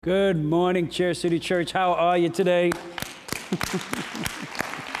Good morning, Chair City Church. How are you today?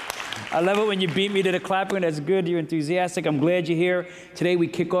 I love it when you beat me to the clapping. That's good. You're enthusiastic. I'm glad you're here. Today we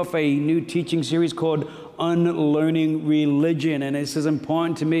kick off a new teaching series called Unlearning Religion. And this is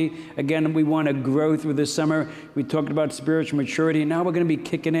important to me. Again, we want to grow through this summer. We talked about spiritual maturity. And now we're going to be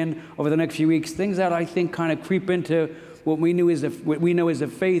kicking in over the next few weeks things that I think kind of creep into what we know is the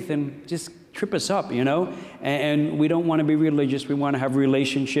faith and just trip us up, you know? And we don't want to be religious. We want to have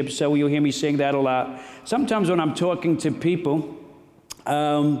relationships. So you'll hear me saying that a lot. Sometimes when I'm talking to people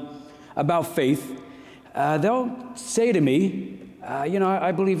about faith, they'll say to me,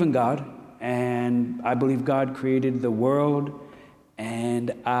 I believe in God, and I believe God created the world,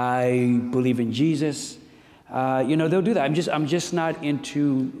 and I believe in Jesus. They'll do that. I'm just not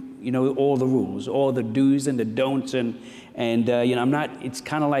into, all the rules, all the do's and the don'ts, and I'm not. It's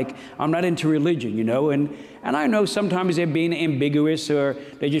kind of like I'm not into religion, And I know sometimes they're being ambiguous, or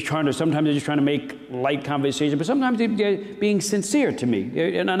sometimes they're just trying to make light conversation, but sometimes they're being sincere to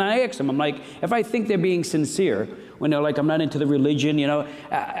me. And I ask them, I'm like, if I think they're being sincere when they're like, I'm not into the religion,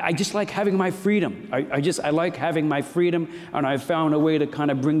 I just like having my freedom. I like having my freedom, and I found a way to kind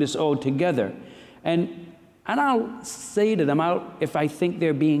of bring this all together. And I'll say to them, if I think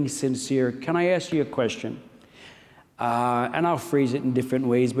they're being sincere, can I ask you a question? And I'll phrase it in different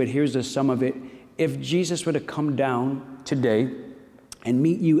ways, but here's the sum of it. If Jesus were to come down today and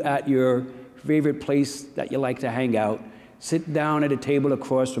meet you at your favorite place that you like to hang out, sit down at a table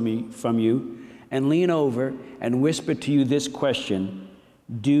across from you, and lean over and whisper to you this question,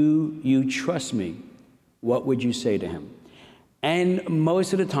 do you trust me? What would you say to him? And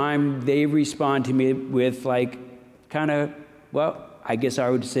most of the time, they respond to me with I guess I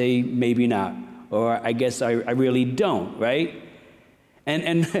would say maybe not, or I guess I really don't, right?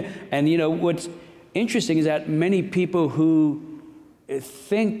 And what's interesting is that many people who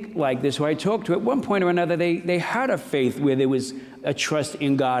think like this, who I talk to, at one point or another, they had a faith where there was a trust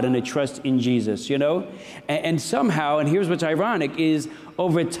in God and a trust in Jesus, And somehow, and here's what's ironic, is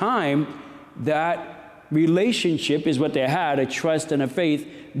over time, that relationship is what they had, a trust and a faith,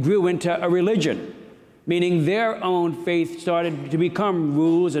 grew into a religion, meaning their own faith started to become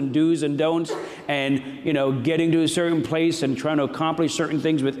rules and do's and don'ts and, getting to a certain place and trying to accomplish certain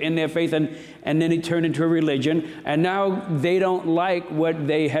things within their faith. And then it turned into a religion. And now they don't like what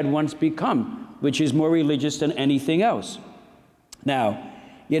they had once become, which is more religious than anything else. Now,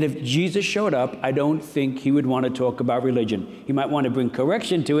 yet if Jesus showed up, I don't think he would want to talk about religion. He might want to bring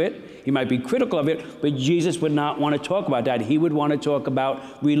correction to it. He might be critical of it, but Jesus would not want to talk about that. He would want to talk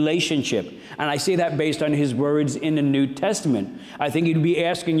about relationship. And I say that based on his words in the New Testament. I think he'd be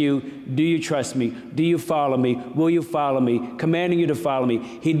asking you, do you trust me? Do you follow me? Will you follow me? Commanding you to follow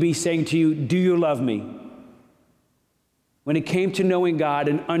me. He'd be saying to you, do you love me? When it came to knowing God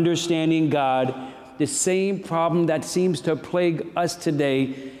and understanding God, the same problem that seems to plague us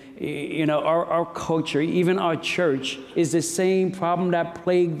today, our culture, even our church, is the same problem that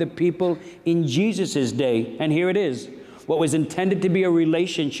plagued the people in Jesus' day. And here it is. What was intended to be a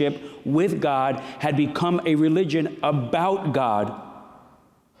relationship with God had become a religion about God.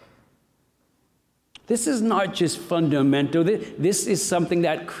 This is not just fundamental. This is something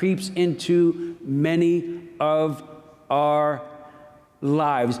that creeps into many of our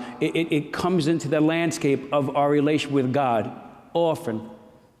lives. It comes into the landscape of our relation with God often.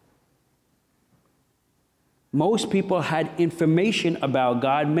 Most people had information about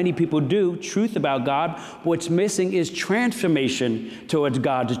God. Many people do, truth about God. What's missing is transformation towards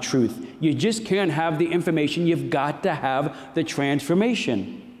God's truth. You just can't have the information. You've got to have the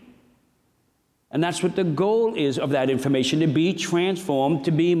transformation. And that's what the goal is of that information, to be transformed,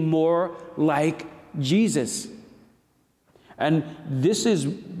 to be more like Jesus. And this is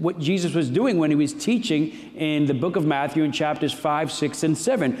what Jesus was doing when he was teaching in the book of Matthew in chapters 5, 6, and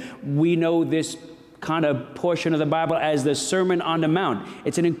 7. We know this kind of portion of the Bible as the Sermon on the Mount.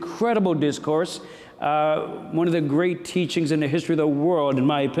 It's an incredible discourse, one of the great teachings in the history of the world, in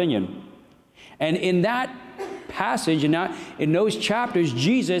my opinion. And in that passage, in those chapters,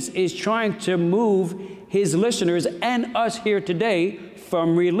 Jesus is trying to move his listeners and us here today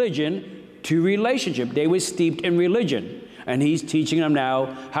from religion to relationship. They were steeped in religion. And he's teaching them now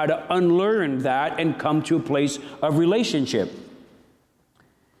how to unlearn that and come to a place of relationship.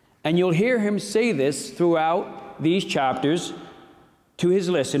 And you'll hear him say this throughout these chapters to his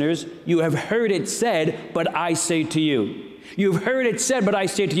listeners. You have heard it said, but I say to you. You've heard it said, but I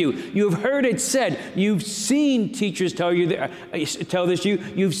say to you. You've heard it said. You've seen teachers tell this to you.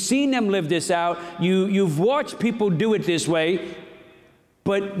 You've seen them live this out. You've watched people do it this way.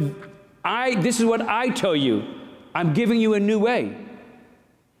 But this is what I tell you. I'm giving you a new way.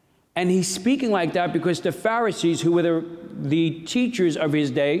 And he's speaking like that because the Pharisees, who were the teachers of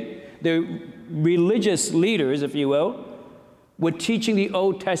his day, the religious leaders, if you will, were teaching the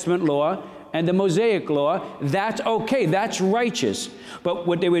Old Testament law and the Mosaic law. That's okay, that's righteous. But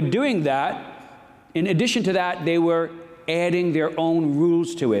what they were doing in addition to that, they were adding their own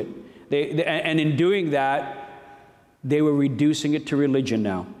rules to it. And in doing that, they were reducing it to religion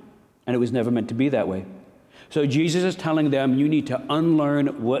now. And it was never meant to be that way. So Jesus is telling them, you need to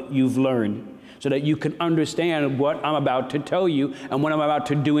unlearn what you've learned so that you can understand what I'm about to tell you and what I'm about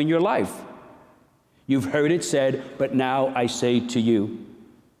to do in your life. You've heard it said, but now I say to you.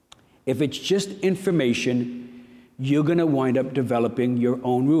 If it's just information, you're going to wind up developing your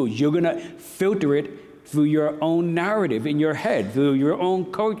own rules. You're going to filter it through your own narrative in your head, through your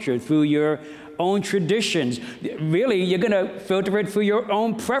own culture, through your own traditions. Really, you're going to filter it through your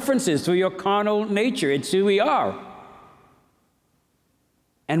own preferences, through your carnal nature. It's who we are.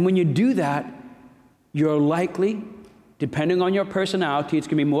 And when you do that, you're likely, depending on your personality, it's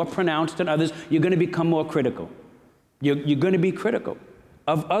going to be more pronounced than others, you're going to become more critical. You're going to be critical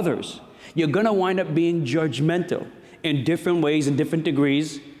of others. You're going to wind up being judgmental in different ways and different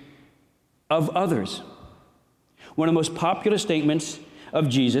degrees of others. One of the most popular statements of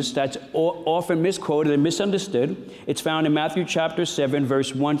Jesus that's often misquoted and misunderstood, it's found in Matthew chapter 7,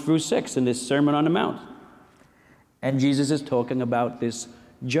 verse 1 through 6 in this Sermon on the Mount. And Jesus is talking about this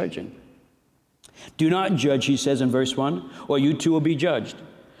judging. Do not judge, he says in verse 1, or you too will be judged.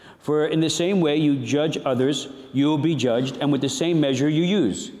 For in the same way you judge others, you will be judged, and with the same measure you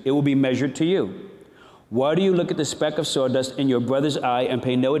use, it will be measured to you. Why do you look at the speck of sawdust in your brother's eye and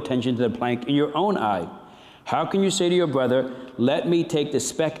pay no attention to the plank in your own eye? How can you say to your brother, let me take the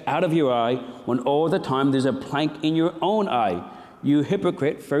speck out of your eye, when all the time there's a plank in your own eye? You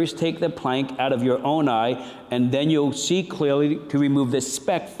hypocrite, first take the plank out of your own eye, and then you'll see clearly to remove the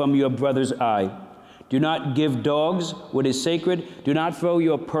speck from your brother's eye. Do not give dogs what is sacred. Do not throw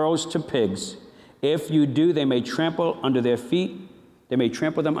your pearls to pigs. If you do, they may trample them under their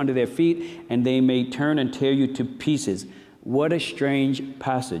feet, and they may turn and tear you to pieces. What a strange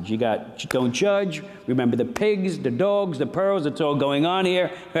passage. You got, don't judge, remember the pigs, the dogs, the pearls, it's all going on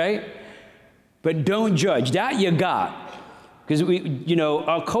here, right? But don't judge. That you got. Because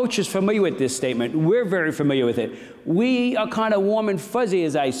our culture's familiar with this statement. We're very familiar with it. We are kind of warm and fuzzy,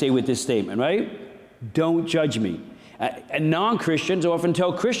 as I say, with this statement, right? Don't judge me. And non-Christians often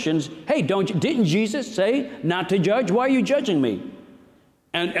tell Christians, hey, didn't Jesus say not to judge? Why are you judging me?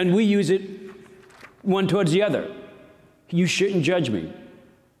 And we use it one towards the other. You shouldn't judge me.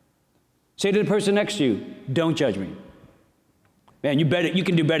 Say to the person next to you, don't judge me. Man, you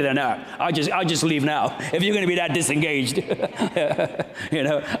can do better than that. I'll just leave now if you're going to be that disengaged.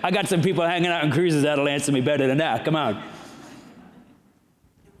 I got some people hanging out on cruises that'll answer me better than that. Come on.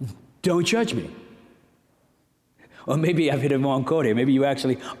 Don't judge me. Or maybe I've hit a wrong chord here. Maybe you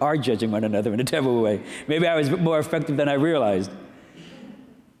actually are judging one another in a terrible way. Maybe I was more effective than I realized.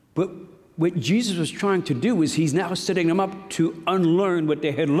 But what Jesus was trying to do is he's now setting them up to unlearn what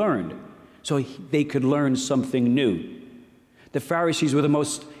they had learned so they could learn something new. The Pharisees were the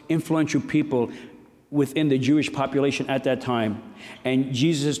most influential people within the Jewish population at that time. And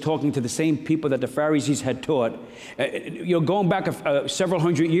Jesus is talking to the same people that the Pharisees had taught. Going back several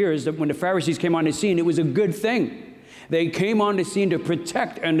hundred years, when the Pharisees came on the scene, it was a good thing. They came on the scene to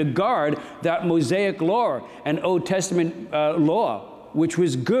protect and to guard that Mosaic law and Old Testament law, which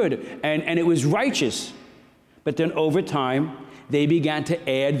was good and it was righteous. But then over time, they began to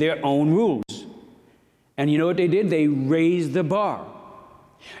add their own rules. And you know what they did? They raised the bar.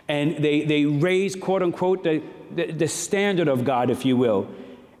 And they raised, quote unquote, the standard of God, if you will.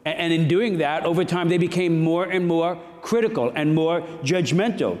 And in doing that, over time, they became more and more critical and more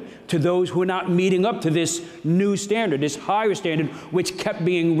judgmental to those who were not meeting up to this new standard, this higher standard, which kept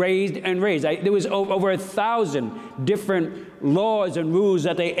being raised and raised. There was over 1,000 different laws and rules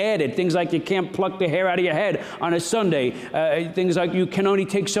that they added. Things like you can't pluck the hair out of your head on a Sunday. Things like you can only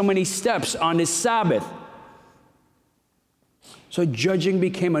take so many steps on the Sabbath. So judging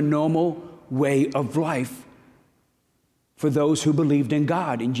became a normal way of life for those who believed in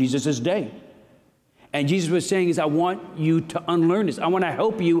God in Jesus' day. And Jesus was saying is, I want you to unlearn this. I want to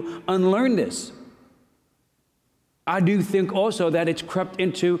help you unlearn this. I do think also that it's crept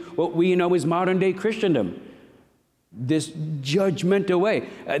into what we know as modern day Christendom, this judgmental way.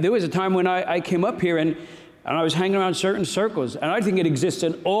 There was a time when I came up here and I was hanging around certain circles, and I think it exists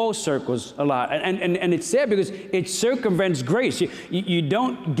in all circles a lot. And it's sad because it circumvents grace. You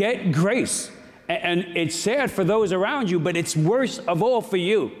don't get grace. And it's sad for those around you, but it's worst of all for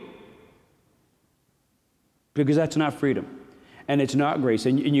you. Because that's not freedom. and it's not grace,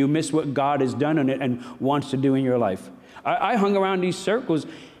 and you miss what God has done in it and wants to do in your life. I hung around these circles,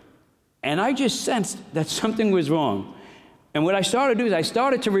 and I just sensed that something was wrong. And what I started to do is I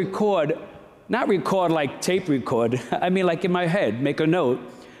started to record, not record like tape record, I mean like in my head, make a note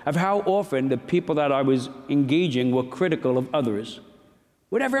of how often the people that I was engaging were critical of others,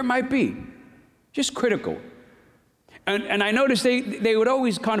 whatever it might be, just critical. And I noticed they would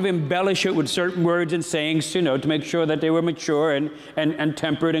always kind of embellish it with certain words and sayings, to make sure that they were mature and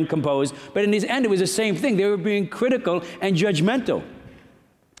tempered and composed. But in the end, it was the same thing. They were being critical and judgmental.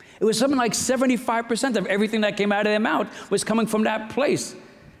 It was something like 75% of everything that came out of their mouth was coming from that place.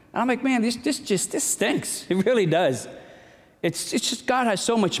 And I'm like, man, this stinks. It really does. It's just God has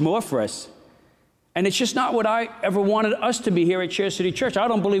so much more for us. And it's just not what I ever wanted us to be here at Share City Church. I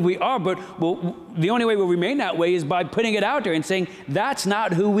don't believe we are, but the only way we'll remain that way is by putting it out there and saying, that's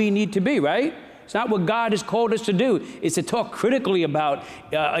not who we need to be, right? It's not what God has called us to do. It's to talk critically about,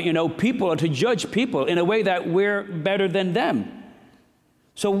 people, or to judge people in a way that we're better than them.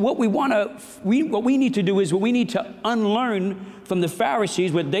 So what we need to do is we need to unlearn from the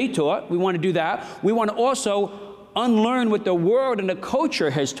Pharisees what they taught. We want to do that. We want to also unlearn what the world and the culture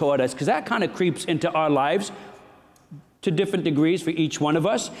has taught us, because that kind of creeps into our lives to different degrees for each one of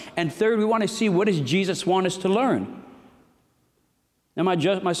us. And third, we want to see, what does Jesus want us to learn? Now,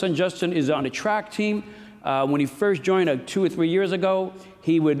 my son Justin is on a track team. When he first joined 2 or 3 years ago,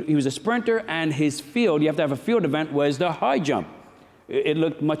 he was a sprinter, and his field, you have to have a field event, was the high jump. It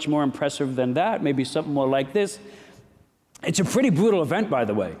looked much more impressive than that, maybe something more like this. It's a pretty brutal event, by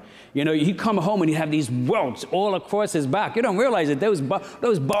the way. He'd come home and he'd have these welts all across his back. You don't realize that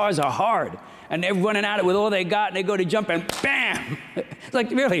those bars are hard. And they're running at it with all they got, and they go to jump, and bam! It's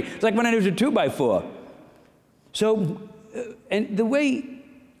like when I was a 2x4. So, and the way,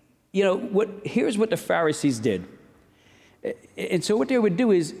 here's what the Pharisees did. And so what they would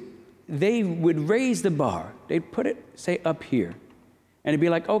do is they would raise the bar. They'd put it, say, up here. And it'd be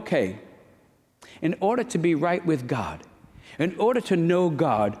like, okay, in order to be right with God, in order to know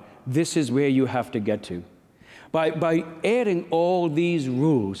God, this is where you have to get to. By adding all these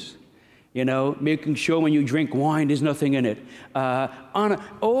rules, making sure when you drink wine, there's nothing in it.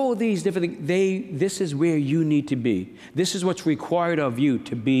 All these different things, this is where you need to be. This is what's required of you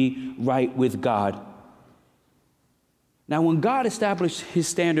to be right with God. Now, when God established his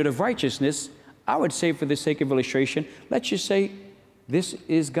standard of righteousness, I would say, for the sake of illustration, let's just say this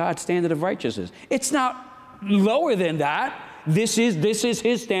is God's standard of righteousness. It's not lower than that. This is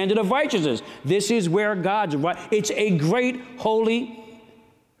his standard of righteousness. This is where God's right. It's a great, holy,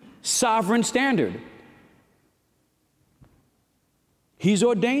 sovereign standard. He's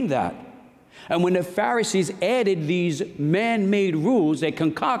ordained that. And when the Pharisees added these man-made rules they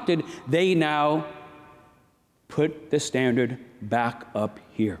concocted, they now put the standard back up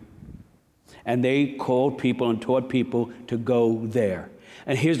here. And they called people and taught people to go there.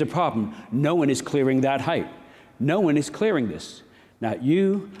 And here's the problem. No one is clearing that height. No one is clearing this. Not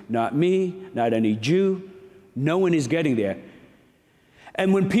you, not me, not any Jew. No one is getting there.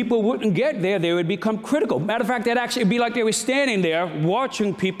 And when people wouldn't get there, they would become critical. Matter of fact, that'd actually be like they were standing there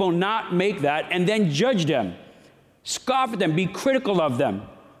watching people not make that and then judge them, scoff at them, be critical of them.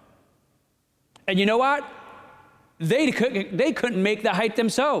 And you know what? They couldn't make the height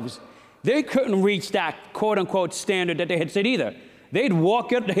themselves. They couldn't reach that quote-unquote standard that they had said either. They'd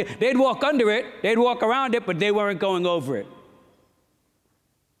walk under it, they'd walk around it, but they weren't going over it.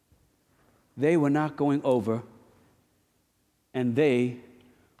 They were not going over, and they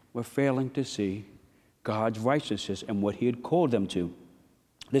were failing to see God's righteousness and what he had called them to.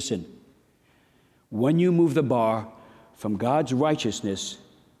 Listen, when you move the bar from God's righteousness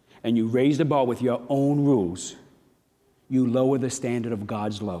and you raise the bar with your own rules, you lower the standard of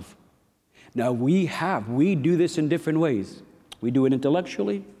God's love. Now, we do this in different ways. We do it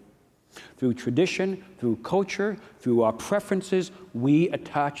intellectually, through tradition, through culture, through our preferences. We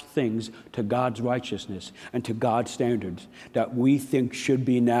attach things to God's righteousness and to God's standards that we think should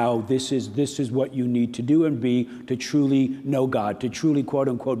be now, this is what you need to do and be to truly know God, to truly, quote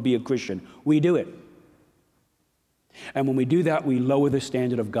unquote, be a Christian. We do it. And when we do that, we lower the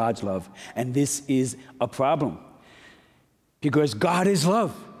standard of God's love. And this is a problem, because God is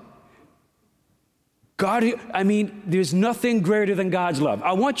love. There's nothing greater than God's love.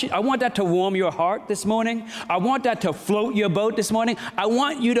 I want that to warm your heart this morning. I want that to float your boat this morning. I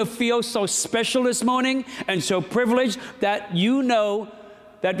want you to feel so special this morning and so privileged that you know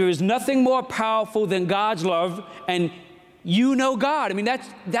that there is nothing more powerful than God's love, and you know God.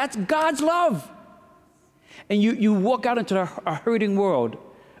 That's God's love. And you walk out into a hurting world,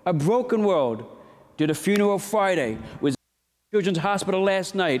 a broken world. Did a funeral Friday. Was Children's Hospital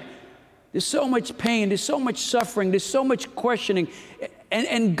last night. There's so much pain, there's so much suffering, there's so much questioning.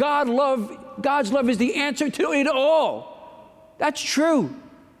 And God's love is the answer to it all. That's true.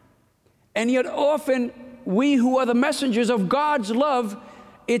 And yet often we who are the messengers of God's love,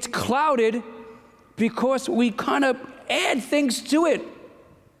 it's clouded because we kind of add things to it.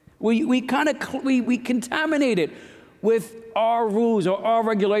 We contaminate it with our rules or our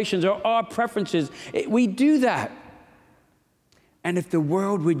regulations or our preferences. We do that. And if the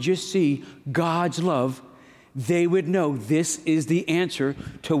world would just see God's love, they would know this is the answer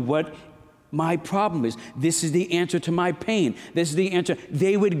to what my problem is. This is the answer to my pain. This is the answer.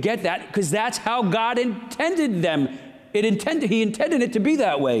 They would get that because that's how God intended them. He intended it to be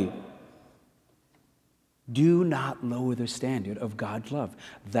that way. Do not lower the standard of God's love.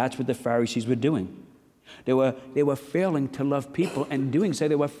 That's what the Pharisees were doing. They were failing to love people, and doing so,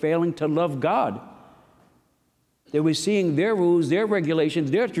 they were failing to love God. They were seeing their rules, their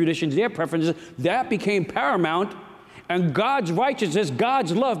regulations, their traditions, their preferences. That became paramount, and God's righteousness,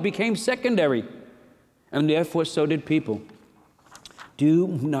 God's love became secondary. And therefore, so did people. Do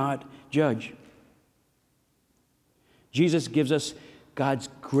not judge. Jesus gives us God's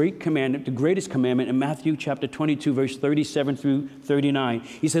great commandment, the greatest commandment in Matthew chapter 22, verse 37 through 39.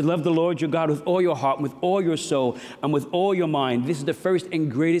 He said, love the Lord your God with all your heart, with all your soul, and with all your mind. This is the first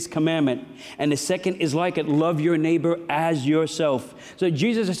and greatest commandment. And the second is like it, love your neighbor as yourself. So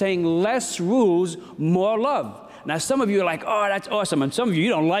Jesus is saying less rules, more love. Now, some of you are like, oh, that's awesome. And some of you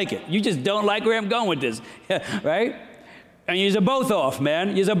don't like it. You just don't like where I'm going with this, right? And you're both off,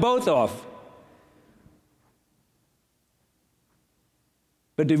 man. You're both off.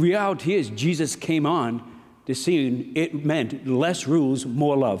 But the reality is Jesus came on the scene. It meant less rules,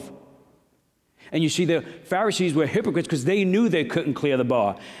 more love. And you see, the Pharisees were hypocrites because they knew they couldn't clear the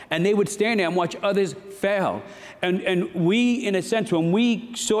bar. And they would stand there and watch others fail. And we, in a sense, when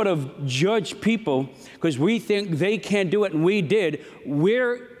we sort of judge people because we think they can't do it and we did,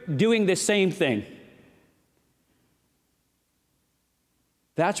 we're doing the same thing.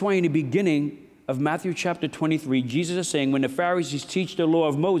 That's why in the beginning of Matthew chapter 23, Jesus is saying, when the Pharisees teach the law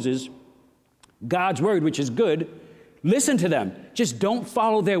of Moses, God's word, which is good, listen to them. Just don't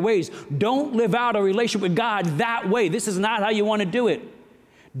follow their ways. Don't live out a relationship with God that way. This is not how you want to do it.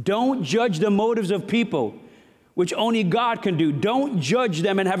 Don't judge the motives of people, which only God can do. Don't judge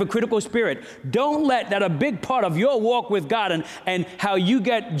them and have a critical spirit. Don't let that a big part of your walk with God and how you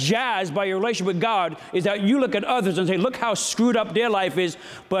get jazzed by your relationship with God is that you look at others and say, look how screwed up their life is,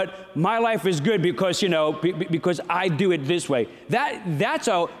 but my life is good because, because I do it this way. That's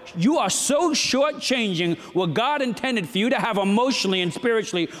how you are so shortchanging what God intended for you to have emotionally and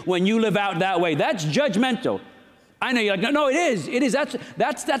spiritually when you live out that way. That's judgmental. I know you're like, no, it is. It is.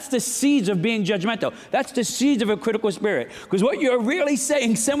 That's the seeds of being judgmental. That's the seeds of a critical spirit. Because what you're really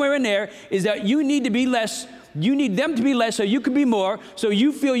saying somewhere in there is that you need to be less. You need them to be less so you can be more, so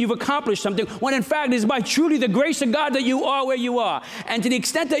you feel you've accomplished something, when in fact it's by truly the grace of God that you are where you are. And to the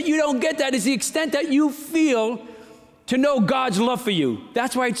extent that you don't get that is the extent that you feel to know God's love for you.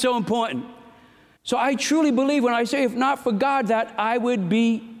 That's why it's so important. So I truly believe when I say, if not for God, that I would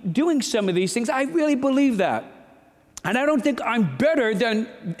be doing some of these things. I really believe that. And I don't think I'm better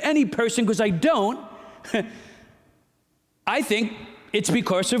than any person because I don't. I think it's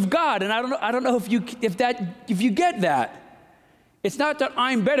because of God. And I don't know if you get that. It's not that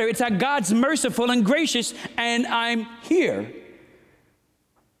I'm better. It's that God's merciful and gracious and I'm here.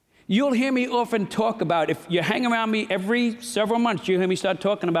 You'll hear me often talk about, if you hang around me every several months, you'll hear me start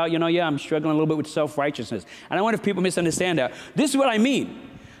talking about, I'm struggling a little bit with self-righteousness. And I wonder if people misunderstand that. This is what I mean.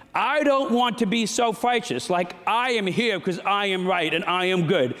 I don't want to be self-righteous, like I am here because I am right and I am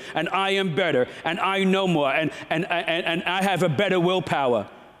good and I am better and I know more and I have a better willpower.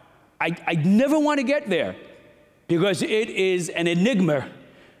 I never want to get there because it is an enigma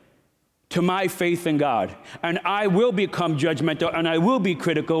to my faith in God. And I will become judgmental and I will be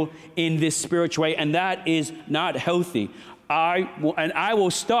critical in this spiritual way, and that is not healthy. I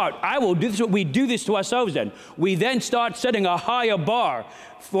will do this. We do this to ourselves then. We then start setting a higher bar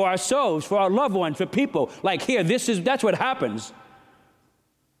for ourselves, for our loved ones, for people. Like here, that's what happens.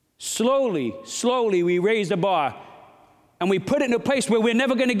 Slowly, we raise the bar and we put it in a place where we're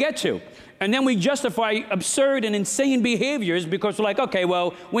never going to get to. And then we justify absurd and insane behaviors because we're like, okay,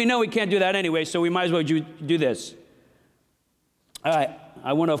 well, we know we can't do that anyway, so we might as well do this. All right,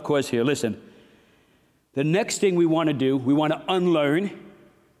 I want to, of course, here, listen. The next thing we want to do, we want to unlearn,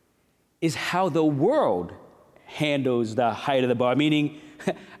 is how the world handles the height of the bar. Meaning,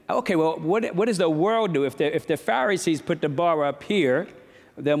 okay, well, what does the world do? If the Pharisees put the bar up here,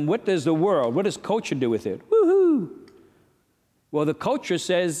 then what does culture do with it? Woohoo! Well, the culture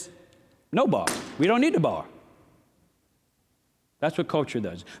says, no bar. We don't need the bar. That's what culture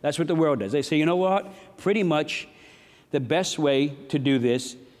does. That's what the world does. They say, you know what? Pretty much the best way to do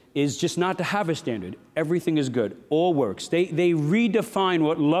this is just not to have a standard. Everything is good. All works. They redefine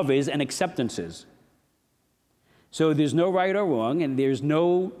what love is and acceptance is. So there's no right or wrong, and there's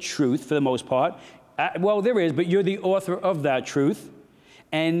no truth for the most part. Well, there is, but you're the author of that truth.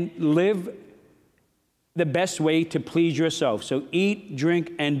 And live the best way to please yourself. So eat,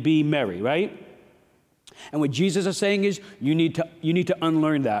 drink, and be merry, right? And what Jesus is saying is you need to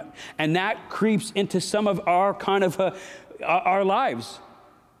unlearn that. And that creeps into some of our kind of our lives.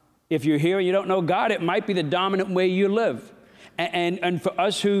 If you're here and you don't know God, it might be the dominant way you live. And for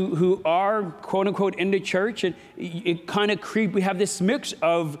us who are, quote unquote, in the church, it kind of we have this mix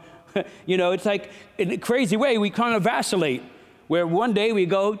of, it's like in a crazy way, we kind of vacillate. Where one day we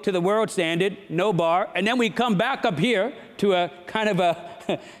go to the world standard, no bar, and then we come back up here to a kind of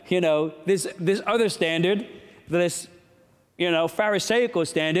a, this other standard, this, Pharisaical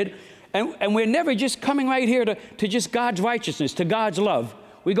standard, and we're never just coming right here to just God's righteousness, to God's love.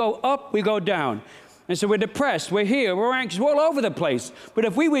 We go up, we go down. And so we're depressed, we're here, we're anxious, we're all over the place. But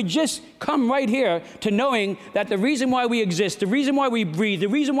if we would just come right here to knowing that the reason why we exist, the reason why we breathe, the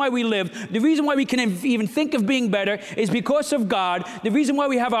reason why we live, the reason why we can even think of being better is because of God. The reason why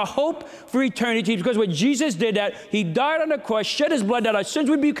we have a hope for eternity is because what Jesus did, that he died on the cross, shed his blood, that our sins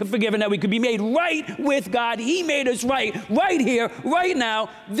would be forgiven, that we could be made right with God. He made us right here, right now.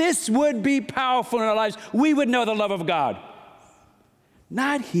 This would be powerful in our lives. We would know the love of God.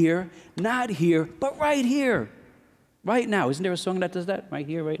 Not here, but right here, right now. Isn't there a song that does that? Right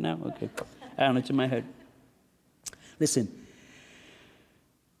here, right now? Okay. I don't know, it's in my head. Listen,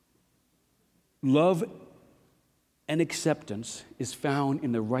 love and acceptance is found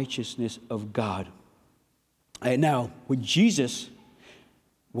in the righteousness of God. And now, what Jesus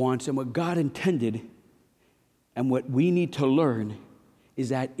wants and what God intended and what we need to learn is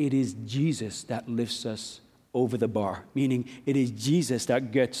that it is Jesus that lifts us over the bar, meaning it is Jesus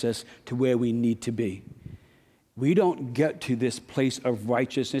that gets us to where we need to be. We don't get to this place of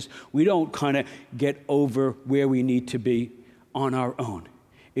righteousness. We don't kind of get over where we need to be on our own.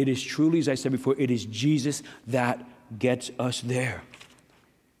 It is truly, as I said before, it is Jesus that gets us there.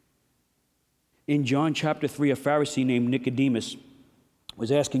 In John chapter 3, a Pharisee named Nicodemus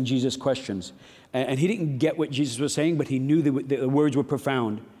was asking Jesus questions. And he didn't get what Jesus was saying, but he knew the words were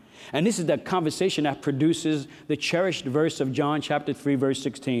profound. And this is the conversation that produces the cherished verse of John chapter 3, verse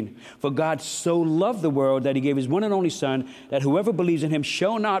 16. For God so loved the world that he gave his one and only Son, that whoever believes in him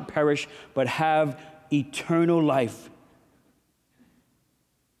shall not perish, but have eternal life.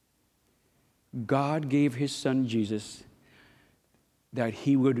 God gave his Son Jesus that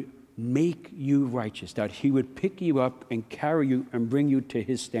he would make you righteous, that he would pick you up and carry you and bring you to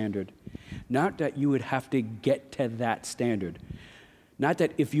his standard. Not that you would have to get to that standard. Not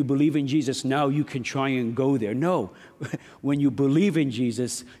that if you believe in Jesus, now you can try and go there. No, when you believe in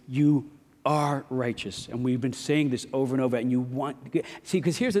Jesus, you are righteous. And we've been saying this over and over, and you want, see,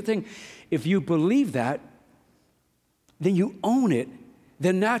 because here's the thing. If you believe that, then you own it,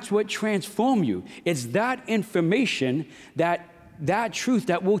 then that's what transforms you. It's that information, that truth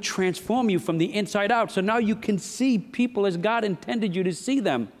that will transform you from the inside out. So now you can see people as God intended you to see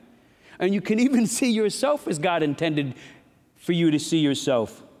them. And you can even see yourself as God intended for you to see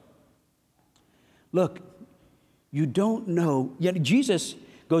yourself. Look, you don't know, yet Jesus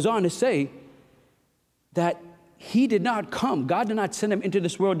goes on to say that he did not come, God did not send him into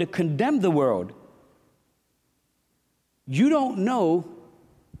this world to condemn the world. You don't know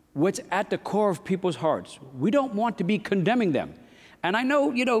what's at the core of people's hearts. We don't want to be condemning them. And I know,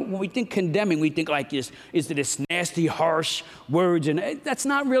 when we think condemning, we think like this nasty, harsh words, and that's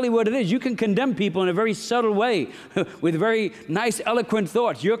not really what it is. You can condemn people in a very subtle way with very nice, eloquent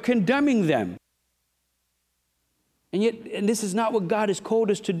thoughts. You're condemning them. And this is not what God has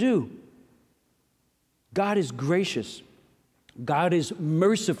called us to do. God is gracious. God is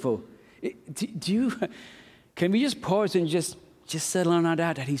merciful. Can we just pause and just settle on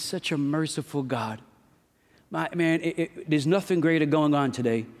that he's such a merciful God? There's nothing greater going on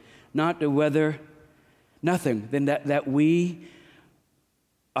today, not the weather, nothing, than that we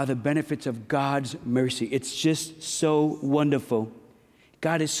are the benefits of God's mercy. It's just so wonderful.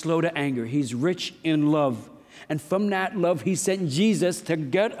 God is slow to anger. He's rich in love. And from that love, he sent Jesus to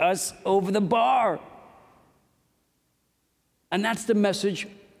get us over the bar. And that's the message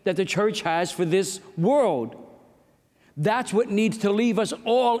that the church has for this world. That's what needs to leave us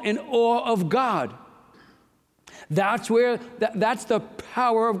all in awe of God. That's the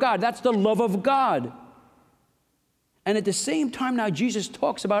power of God. That's the love of God. And at the same time now, Jesus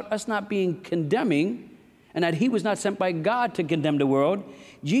talks about us not being condemning and that he was not sent by God to condemn the world.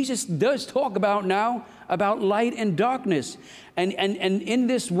 Jesus does talk about now about light and darkness. And in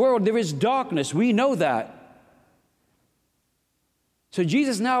this world, there is darkness. We know that. So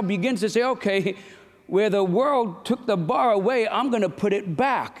Jesus now begins to say, okay, where the world took the bar away, I'm going to put it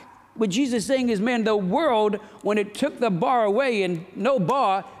back. What Jesus is saying is, man, the world, when it took the bar away and no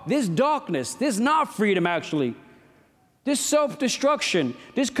bar, there's darkness. There's not freedom, actually. This self-destruction,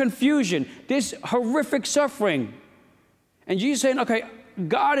 this confusion, this horrific suffering. And Jesus is saying, okay,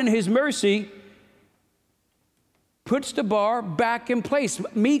 God in his mercy puts the bar back in place.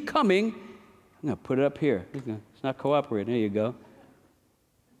 Me coming, I'm going to put it up here. It's not cooperating. There you go.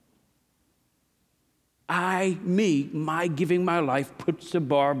 My giving my life puts the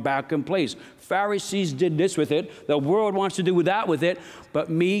bar back in place. Pharisees did this with it. The world wants to do that with it. But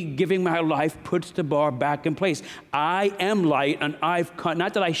me giving my life puts the bar back in place. I am light and I've come,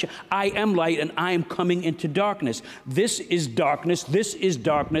 not that I am light and I am coming into darkness. This is darkness,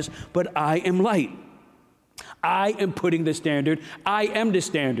 but I am light. I am putting the standard. I am the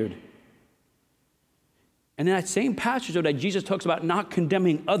standard. And in that same passage that Jesus talks about not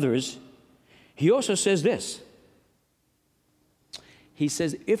condemning others, he also says this. He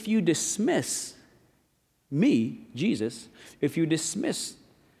says, if you dismiss me, Jesus, if you dismiss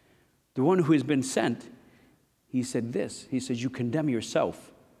the one who has been sent, he said this. He says, you condemn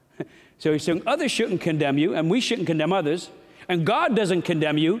yourself. So he's saying others shouldn't condemn you, and we shouldn't condemn others, and God doesn't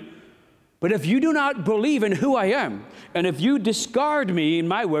condemn you. But if you do not believe in who I am, and if you discard me, in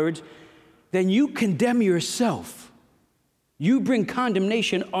my words, then you condemn yourself. You bring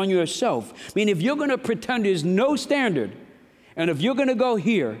condemnation on yourself. I mean, if you're going to pretend there's no standard, and if you're going to go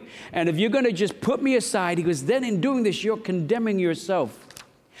here, and if you're going to just put me aside, he goes, then in doing this, you're condemning yourself.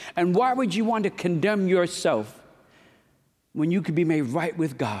 And why would you want to condemn yourself when you could be made right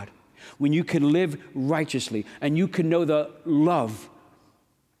with God, when you can live righteously, and you can know the love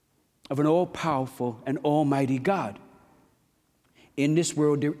of an all-powerful and almighty God? In this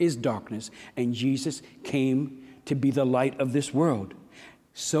world, there is darkness, and Jesus came to be the light of this world.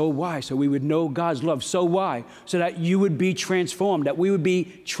 So why? So we would know God's love. So why? So that you would be transformed, that we would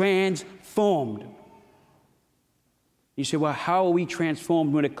be transformed. You say, well, how are we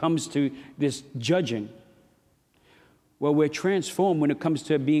transformed when it comes to this judging? Well, we're transformed when it comes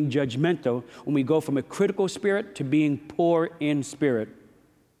to being judgmental, when we go from a critical spirit to being poor in spirit.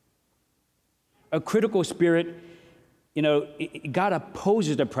 A critical spirit, God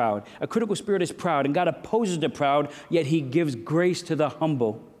opposes the proud. A critical spirit is proud, and God opposes the proud, yet he gives grace to the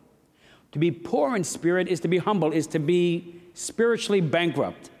humble. To be poor in spirit is to be humble, is to be spiritually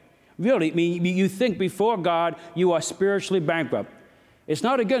bankrupt. Really, I mean, you think before God, you are spiritually bankrupt. It's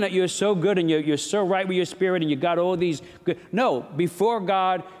not again that you're so good and you're so right with your spirit and you got all these good. No, before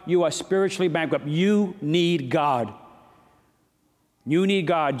God, you are spiritually bankrupt. You need God. You need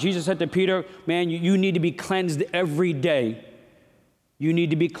God. Jesus said to Peter, man, you need to be cleansed every day. You need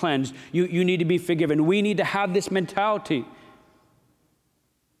to be cleansed. You need to be forgiven. We need to have this mentality.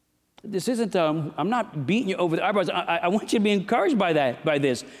 This isn't, I'm not beating you over the eyebrows. I want you to be encouraged by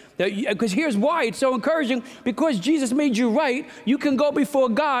this. Because here's why it's so encouraging. Because Jesus made you right, you can go before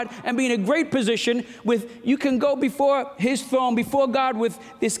God and be in a great position you can go before his throne, before God with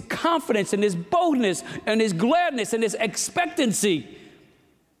this confidence and this boldness and this gladness and this expectancy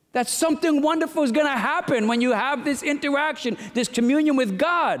that something wonderful is going to happen when you have this interaction, this communion with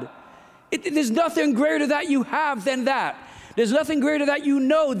God. There's nothing greater that you have than that. There's nothing greater that you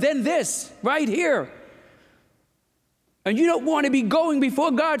know than this right here. And you don't want to be going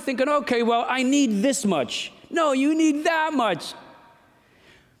before God thinking, okay, well, I need this much. No, you need that much.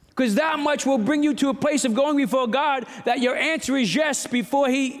 Because that much will bring you to a place of going before God that your answer is yes before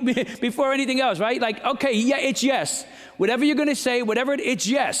anything else, right? Like, okay, yeah, it's yes. Whatever you're going to say, it's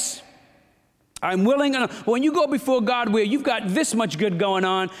yes. I'm willing. When you go before God where you've got this much good going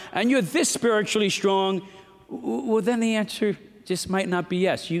on and you're this spiritually strong, well, then the answer just might not be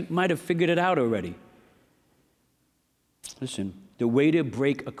yes. You might have figured it out already. Listen, the way to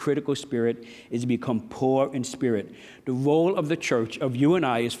break a critical spirit is to become poor in spirit. The role of the church, of you and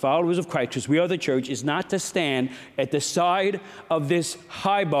I as followers of Christ, because we are the church, is not to stand at the side of this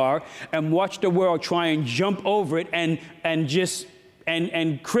high bar and watch the world try and jump over it and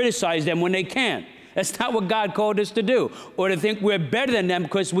criticize them when they can't. That's not what God called us to do. Or to think we're better than them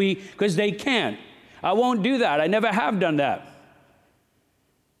because they can't. I won't do that. I never have done that.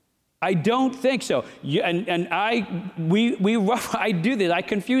 I don't think so. I do this. I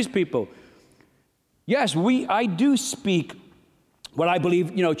confuse people. Yes, I do speak what I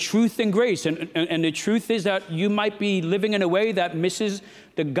believe, truth and grace. And the truth is that you might be living in a way that misses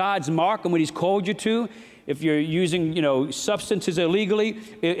the God's mark and what he's called you to. If you're using, substances illegally,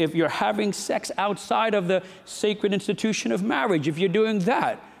 if you're having sex outside of the sacred institution of marriage, if you're doing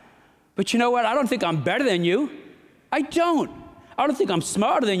that. But you know what? I don't think I'm better than you. I don't think I'm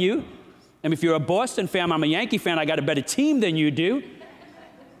smarter than you. And if you're a Boston fan, I'm a Yankee fan, I got a better team than you do.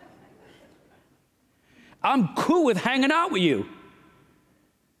 I'm cool with hanging out with you.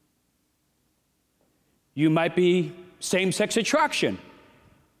 You might be same-sex attraction.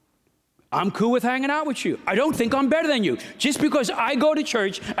 I'm cool with hanging out with you. I don't think I'm better than you. Just because I go to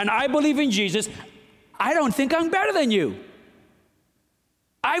church and I believe in Jesus, I don't think I'm better than you.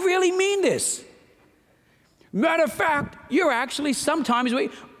 I really mean this. Matter of fact, you're actually sometimes,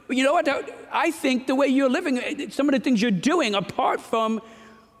 you know what? I think the way you're living, some of the things you're doing, apart from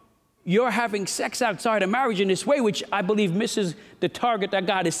you're having sex outside of marriage in this way, which I believe misses the target that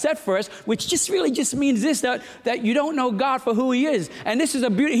God has set for us, which just means this, that you don't know God for who he is. And this is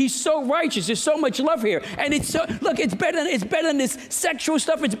he's so righteous. There's so much love here. And it's better than this sexual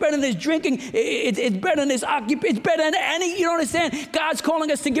stuff. It's better than this drinking. It's better than this it's better than any, you don't understand? God's calling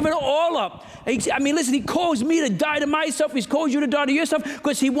us to give it all up. Listen, he calls me to die to myself. He's called you to die to yourself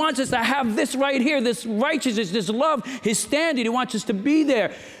because he wants us to have this right here, this righteousness, this love, his standard. He wants us to be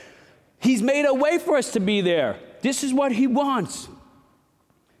there. He's made a way for us to be there. This is what he wants.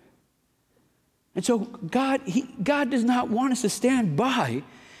 And so God does not want us to stand by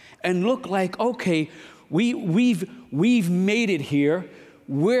and look like, okay, we've made it here.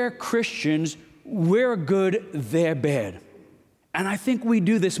 We're Christians. We're good. They're bad. And I think we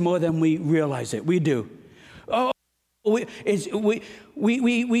do this more than we realize it. We do. Oh, we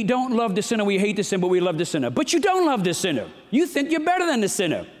don't love the sinner. We hate the sinner, but we love the sinner. But you don't love the sinner. You think you're better than the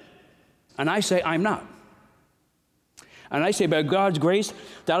sinner. And I say, I'm not. And I say, by God's grace,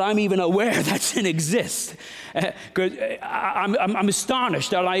 that I'm even aware that sin exists. Because I'm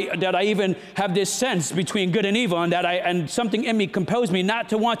astonished that I even have this sense between good and evil, and something in me compels me not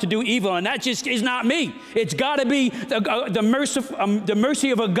to want to do evil, and that just is not me. It's got to be the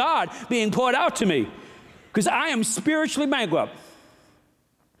mercy of a God being poured out to me, because I am spiritually bankrupt.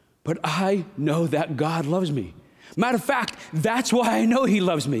 But I know that God loves me. Matter of fact, that's why I know he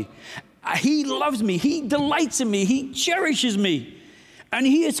loves me. He loves me. He delights in me. He cherishes me. And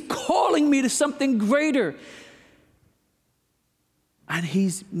he is calling me to something greater. And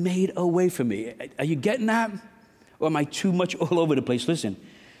he's made a way for me. Are you getting that? Or am I too much all over the place? Listen,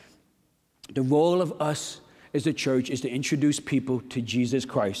 the role of us as a church is to introduce people to Jesus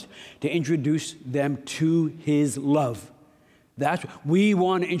Christ, to introduce them to his love. We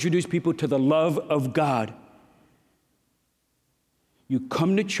want to introduce people to the love of God. You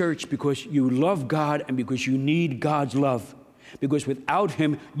come to church because you love God and because you need God's love. Because without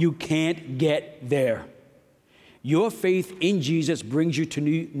him, you can't get there. Your faith in Jesus brings you to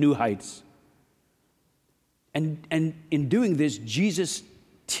new heights. And in doing this, Jesus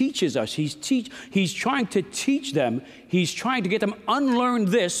teaches us. He's trying to teach them. He's trying to get them unlearn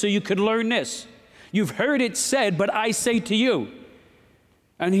this so you could learn this. You've heard it said, but I say to you.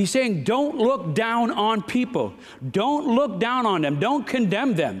 And he's saying, don't look down on people. Don't look down on them. Don't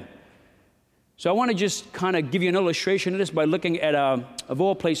condemn them. So I want to just kind of give you an illustration of this by looking at, of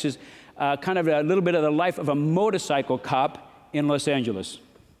all places, kind of a little bit of the life of a motorcycle cop in Los Angeles.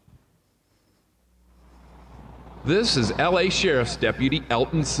 This is LA Sheriff's Deputy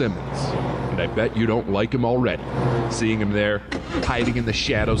Elton Simmons, and I bet you don't like him already. Seeing him there, hiding in the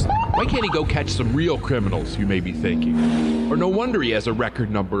shadows, why can't he go catch some real criminals, you may be thinking? Or no wonder he has a record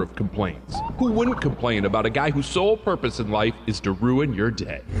number of complaints. Who wouldn't complain about a guy whose sole purpose in life is to ruin your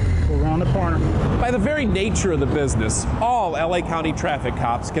day? Go around the corner. By the very nature of the business, all LA County traffic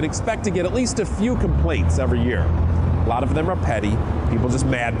cops can expect to get at least a few complaints every year. A lot of them are petty, people just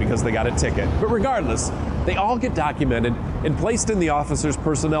mad because they got a ticket. But regardless, they all get documented and placed in the officer's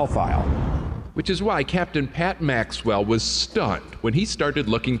personnel file. Which is why Captain Pat Maxwell was stunned when he started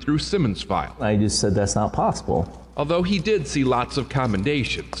looking through Simmons' file. I just said that's not possible. Although he did see lots of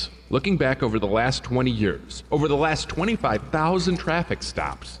commendations. Looking back over the last 20 years, over the last 25,000 traffic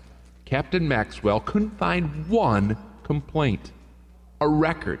stops, Captain Maxwell couldn't find one complaint. A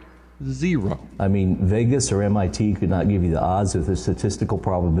record. 0. I mean, Vegas or MIT could not give you the odds or the statistical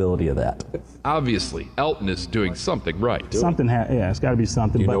probability of that. Obviously, Elton is doing something right. It's got to be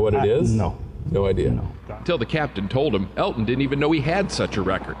something. Do you know what it is? No. No idea. No. Until the captain told him Elton didn't even know he had such a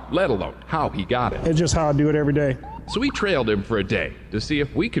record, let alone how he got it. It's just how I do it every day. So we trailed him for a day to see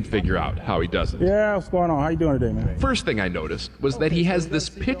if we could figure out how he does it. Yeah, what's going on? How you doing today, man? First thing I noticed was that he has this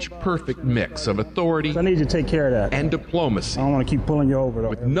pitch-perfect mix of authority So I need you to take care of that. and diplomacy, I don't want to keep pulling you over, though.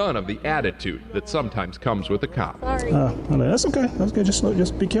 with none of the attitude that sometimes comes with a cop. That's okay. That's good.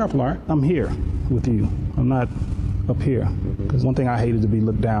 Just be careful, all right? I'm here with you. I'm not up here. Because one thing I hate is to be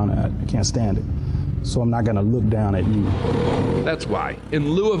looked down at. I can't stand it. So I'm not going to look down at you. That's why,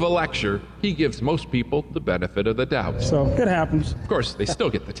 in lieu of a lecture, he gives most people the benefit of the doubt. So it happens. Of course, they still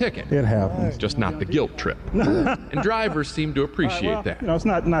get the ticket, It happens. just not the guilt trip. And drivers seem to appreciate that. You know, it's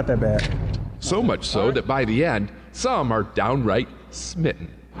not that bad. So much so that by the end, some are downright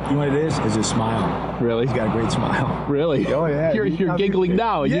smitten. You know what it is? It's his smile. Really? He's got a great smile. Really? Oh, yeah. You're giggling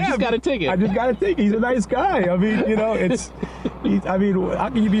now. You just got a ticket. I just got a ticket. He's a nice guy. I mean, you know, how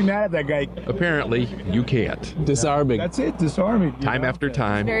can you be mad at that guy? Apparently, you can't. Disarming. That's it, disarming. Time after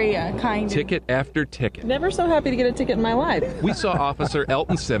time, Very kind. ticket after ticket. Never so happy to get a ticket in my life. We saw Officer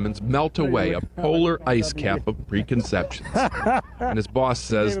Elton Simmons melt away a polar ice cap of preconceptions. And his boss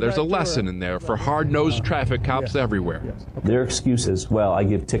says there's a lesson in there for hard-nosed traffic cops everywhere. Their excuse is, well, I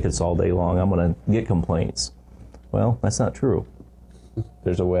give tickets all day long. I'm going to get complaints. Well, that's not true.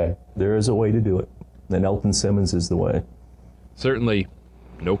 There's a way. There is a way to do it. And Elton Simmons is the way. Certainly,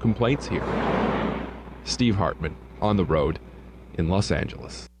 no complaints here. Steve Hartman, on the road in Los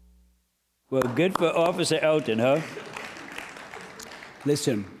Angeles. Well, good for Officer Elton, huh?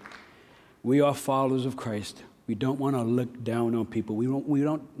 Listen, we are followers of Christ. We don't want to look down on people. We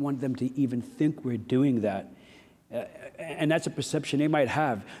don't want them to even think we're doing that. And that's a perception they might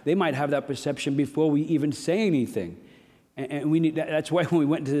have. They might have that perception before we even say anything. And we need that's why when we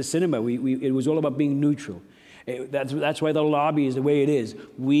went to the cinema, it was all about being neutral. That's why the lobby is the way it is.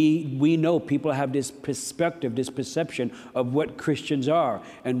 We know people have this perspective, this perception of what Christians are,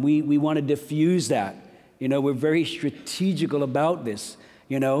 and we want to diffuse that. You know, we're very strategical about this.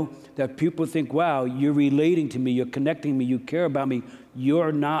 You know, that people think, wow, you're relating to me, you're connecting me, you care about me.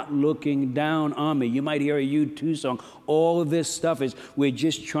 You're not looking down on me. You might hear a U2 song. All of this stuff is, we're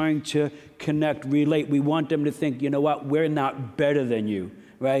just trying to connect, relate. We want them to think, you know what, we're not better than you,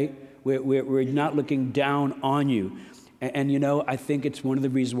 right? We're not looking down on you. And you know, I think it's one of the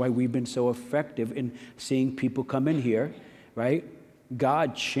reasons why we've been so effective in seeing people come in here, right?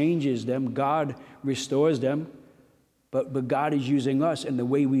 God changes them, God restores them, but God is using us in the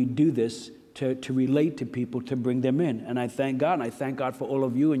way we do this to relate to people, to bring them in. And I thank God, and I thank God for all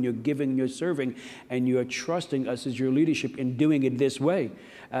of you, and your giving, your serving, and your trusting us as your leadership in doing it this way.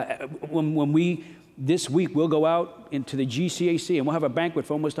 When we, this week, we'll go out into the GCAC, and we'll have a banquet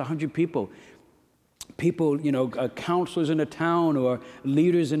for almost 100 people. People, you know, counselors in the town or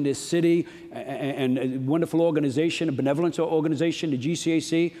leaders in this city, and a wonderful organization, a benevolence organization, the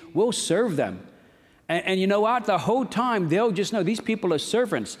GCAC, we'll serve them. And you know what? The whole time, they'll just know these people are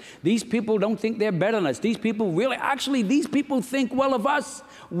servants. These people don't think they're better than us. These people these people think well of us.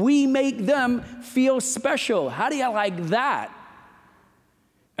 We make them feel special. How do you like that?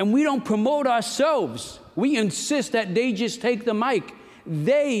 And we don't promote ourselves. We insist that they just take the mic.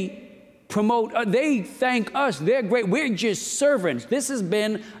 They promote, they thank us. They're great. We're just servants. This has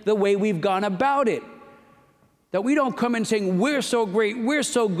been the way we've gone about it. That we don't come in saying, we're so great, we're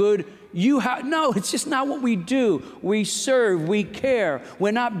so good. No, it's just not what we do. We serve, we care.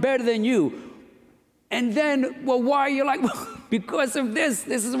 We're not better than you. And then, well, why are you like, well, because of this.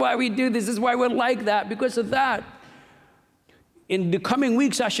 This is why we do this. This is why we're like that, because of that. In the coming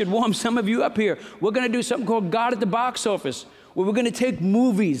weeks, I should warm some of you up here. We're going to do something called God at the Box Office, where we're going to take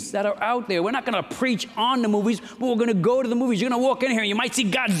movies that are out there. We're not going to preach on the movies, but we're going to go to the movies. You're going to walk in here and you might see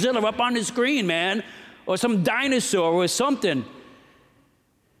Godzilla up on the screen, man, or some dinosaur or something.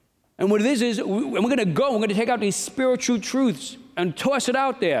 And what it is we're going to take out these spiritual truths and toss it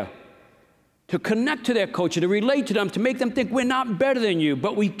out there to connect to their culture, to relate to them, to make them think we're not better than you,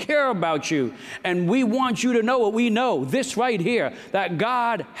 but we care about you. And we want you to know what we know, this right here, that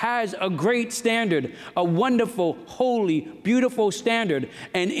God has a great standard, a wonderful, holy, beautiful standard,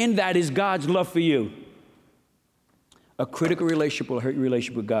 and in that is God's love for you. A critical relationship will hurt your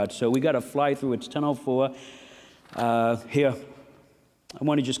relationship with God. So we got to fly through. It's 10:04. Here. I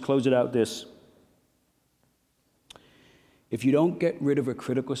want to just close it out this. If you don't get rid of a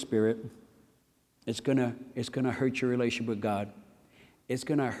critical spirit, it's gonna hurt your relationship with God. It's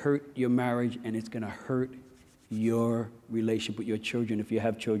gonna hurt your marriage, and it's gonna hurt your relationship with your children if you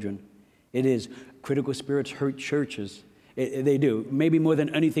have children. It is. Critical spirits hurt churches. They do. Maybe more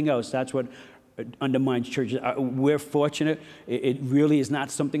than anything else. That's what undermines churches. We're fortunate. It really is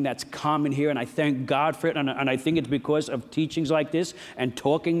not something that's common here, and I thank God for it. And I think it's because of teachings like this and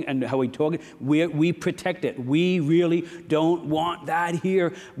talking and how we talk. We protect it. We really don't want that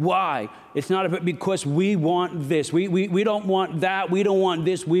here. Why? It's not because we want this. We don't want that. We don't want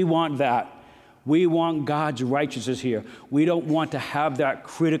this. We want that. We want God's righteousness here. We don't want to have that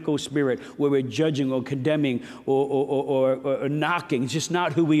critical spirit where we're judging or condemning or knocking. It's just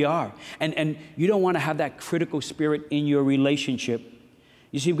not who we are. And you don't want to have that critical spirit in your relationship.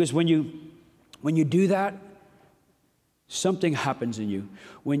 You see, because when you do that, something happens in you.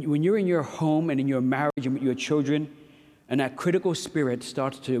 When you're in your home and in your marriage and with your children, and that critical spirit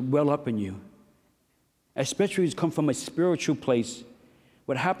starts to well up in you, especially as you come from a spiritual place,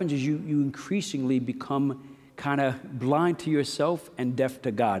 what happens is you increasingly become kind of blind to yourself and deaf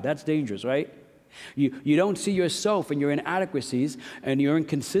to God. That's dangerous, right? You don't see yourself and your inadequacies and your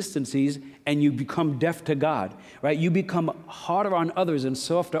inconsistencies, and you become deaf to God, right? You become harder on others and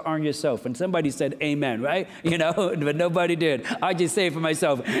softer on yourself. And somebody said amen, right? But nobody did. I just say it for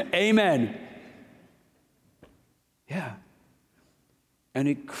myself, amen. Yeah. And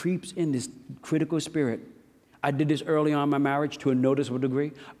it creeps in, this critical spirit. I did this early on in my marriage to a noticeable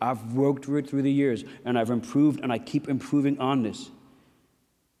degree. I've worked through it through the years, and I've improved, and I keep improving on this.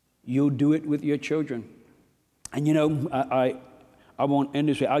 You'll do it with your children. And I won't end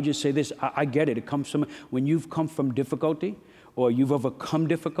this way. I'll just say this. I get it. It comes from when you've come from difficulty, or you've overcome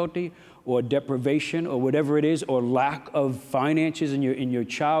difficulty, or deprivation, or whatever it is, or lack of finances in your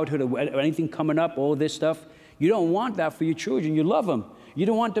childhood, or anything coming up, all this stuff. You don't want that for your children. You love them. You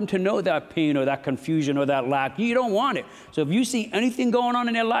don't want them to know that pain or that confusion or that lack. You don't want it. So if you see anything going on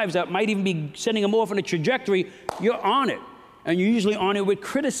in their lives that might even be sending them off on a trajectory, you're on it. And you're usually on it with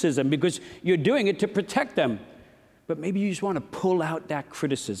criticism because you're doing it to protect them. But maybe you just want to pull out that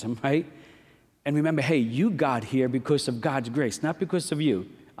criticism, right? And remember, hey, you got here because of God's grace, not because of you.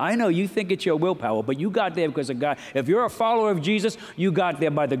 I know you think it's your willpower, but you got there because of God. If you're a follower of Jesus, you got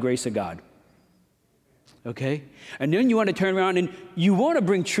there by the grace of God. Okay? And then you want to turn around and you want to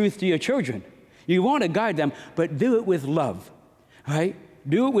bring truth to your children. You want to guide them, but do it with love, right?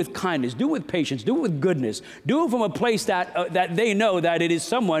 Do it with kindness. Do it with patience. Do it with goodness. Do it from a place that they know that it is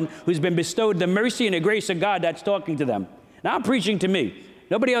someone who's been bestowed the mercy and the grace of God that's talking to them. Now I'm preaching to me.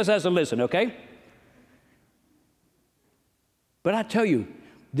 Nobody else has to listen, okay? But I tell you,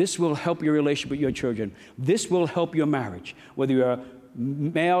 this will help your relationship with your children. This will help your marriage, whether you're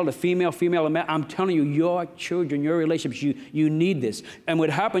male to female, female to male. I'm telling you, your children, your relationships, you need this. And what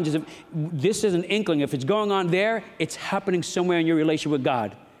happens is, if this is an inkling, if it's going on there, it's happening somewhere in your relationship with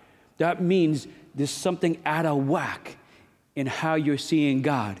God. That means there's something out of whack in how you're seeing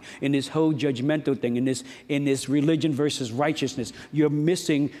God, in this whole judgmental thing, in this religion versus righteousness. You're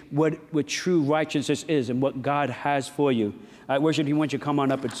missing what true righteousness is and what God has for you. All right, worship team, why don't you come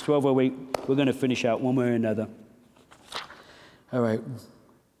on up? It's 12:08. We're going to finish out one way or another. All right.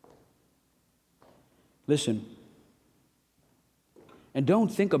 Listen. And don't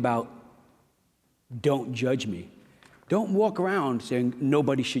think about, don't judge me. Don't walk around saying,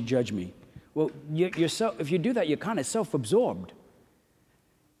 nobody should judge me. Well, if you do that, you're kind of self-absorbed.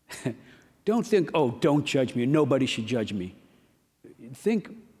 Don't think, oh, don't judge me. Nobody should judge me.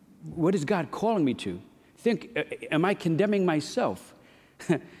 Think, what is God calling me to? Think, am I condemning myself?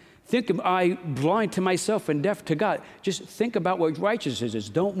 Think, am I blind to myself and deaf to God? Just think about what righteousness is.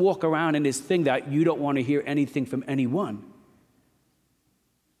 Don't walk around in this thing that you don't want to hear anything from anyone.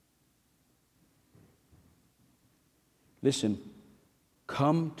 Listen,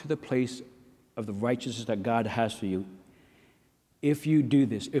 come to the place of the righteousness that God has for you. If you do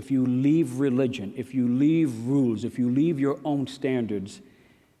this, if you leave religion, if you leave rules, if you leave your own standards,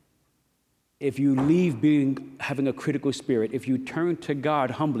 if you leave having a critical spirit, if you turn to God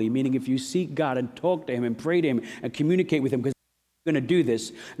humbly, meaning if you seek God and talk to Him and pray to Him and communicate with Him, because you're going to do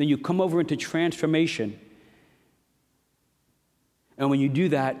this, then you come over into transformation. And when you do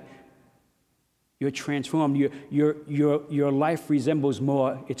that, you're transformed. Your life resembles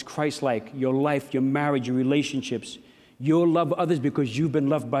more. It's Christ-like. Your life, your marriage, your relationships. You'll love others because you've been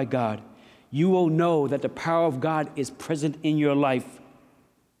loved by God. You will know that the power of God is present in your life.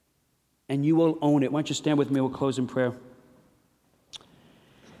 And you will own it. Why don't you stand with me? We'll close in prayer.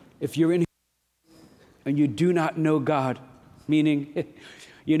 If you're in here and you do not know God, meaning,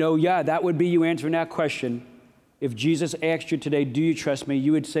 that would be you answering that question. If Jesus asked you today, do you trust me?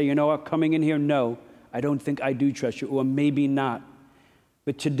 You would say, you know what, coming in here, no, I don't think I do trust you, or maybe not.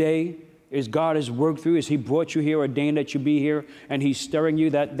 But today, as God has worked through, as He brought you here, ordained that you be here, and He's stirring you,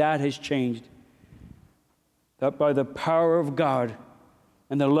 that has changed. That by the power of God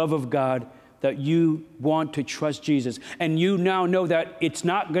and the love of God, that you want to trust Jesus. And you now know that it's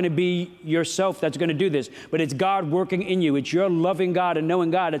not going to be yourself that's going to do this, but it's God working in you. It's your loving God and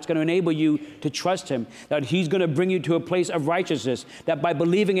knowing God that's going to enable you to trust him, that he's going to bring you to a place of righteousness, that by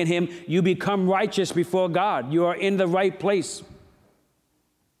believing in him, you become righteous before God. You are in the right place.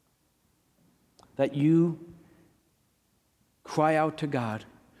 That you cry out to God,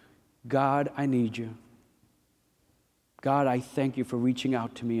 God, I need you. God, I thank you for reaching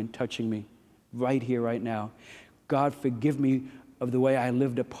out to me and touching me right here, right now. God, forgive me of the way I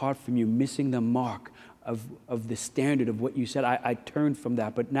lived apart from you, missing the mark of the standard of what you said. I turned from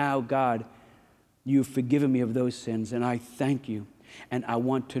that. But now, God, you've forgiven me of those sins, and I thank you. And I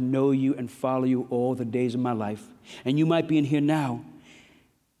want to know you and follow you all the days of my life. And you might be in here now,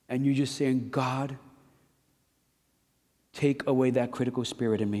 and you're just saying, God, take away that critical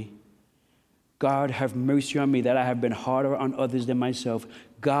spirit in me. God, have mercy on me that I have been harder on others than myself.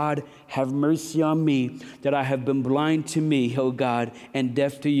 God, have mercy on me that I have been blind to me, oh God, and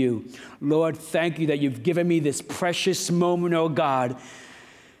deaf to you. Lord, thank you that you've given me this precious moment, oh God,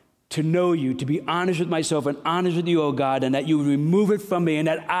 to know you, to be honest with myself and honest with you, oh God, and that you remove it from me and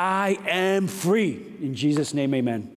that I am free. In Jesus' name, amen.